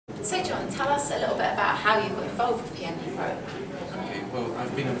So John, tell us a little bit about how you got involved with PMD Pro. Okay, well,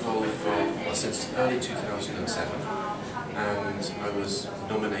 I've been involved since early 2007, and I was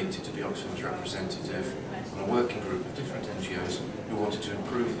nominated to be Oxfam's representative on a working group of different NGOs who wanted to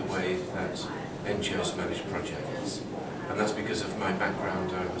improve the way that NGOs manage projects. And that's because of my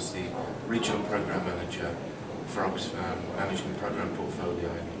background. I was the regional program manager for Oxfam, managing the program portfolio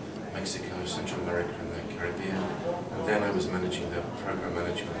in Mexico, Central America and the Caribbean. And then I was managing the program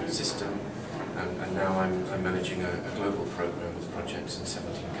management system, and now I'm managing a global program with projects in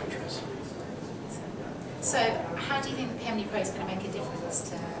 17 countries. So how do you think the PMD Pro is going to make a difference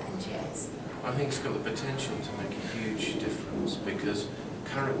to NGOs? I think it's got the potential to make a huge difference, because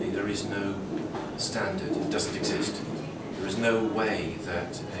currently there is no standard, it doesn't exist. There is no way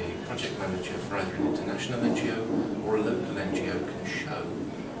that a project manager for either an international NGO or a local NGO can show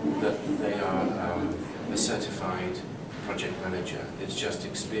that they are a certified project manager. It's just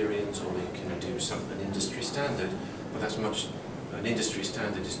experience, or they can do an industry standard, but an industry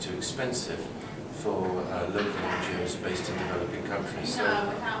standard is too expensive for local NGOs based in developing countries. So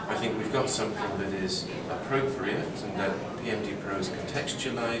I think we've got something that is appropriate, and that PMD Pro is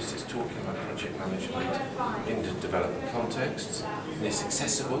contextualised, it's talking about project management in the development contexts, and it's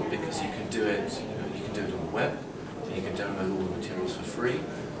accessible because you can do it, you can do it on the web, and you can download all the materials for free,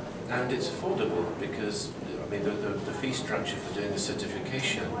 and it's affordable because the fee structure for doing the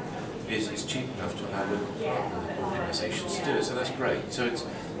certification is cheap enough to allow local organisations to do it, so that's great. So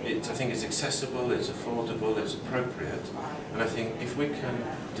I think it's accessible, it's affordable, it's appropriate, and I think if we can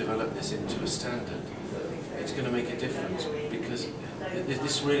develop this into a standard, it's going to make a difference, because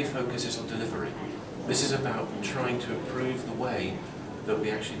this really focuses on delivery. This is about trying to improve the way that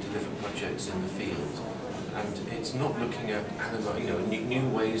we actually deliver projects in the field, and it's not looking at new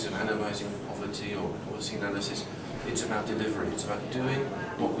ways of analysing poverty or policy analysis. It's about delivery, it's about doing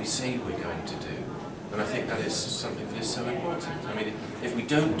what we say we're going to do. And I think that is something that is so important. I mean, if we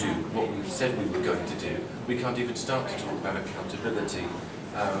don't do what we said we were going to do, we can't even start to talk about accountability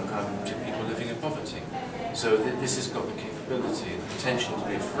to people living in poverty. So this has got the capability and the potential to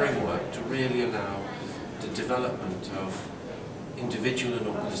be a framework to really allow the development of individual and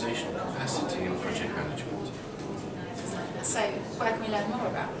organisational capacity in project management. So where can we learn more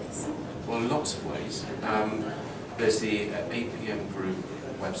about this? Well, lots of ways. There's the APM group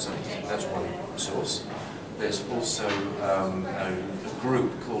website, that's one source. There's also a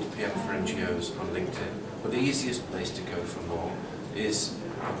group called PM for NGOs on LinkedIn, but the easiest place to go for more is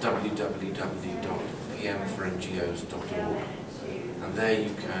www.pmforngos.org, and there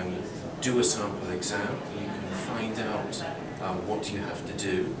you can do a sample exam, you can find out what you have to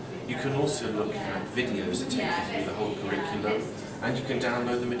do. You can also look at videos that take you through the whole curriculum, and you can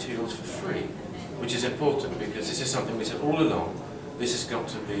download the materials for free, which is important because this is something we said all along. This has got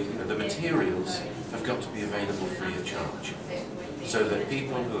to be, the materials have got to be available free of charge, so that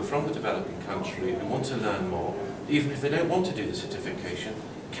people who are from the developing country who want to learn more, even if they don't want to do the certification,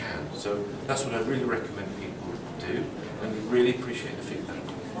 can. So that's what I really recommend people do, and really appreciate the feedback.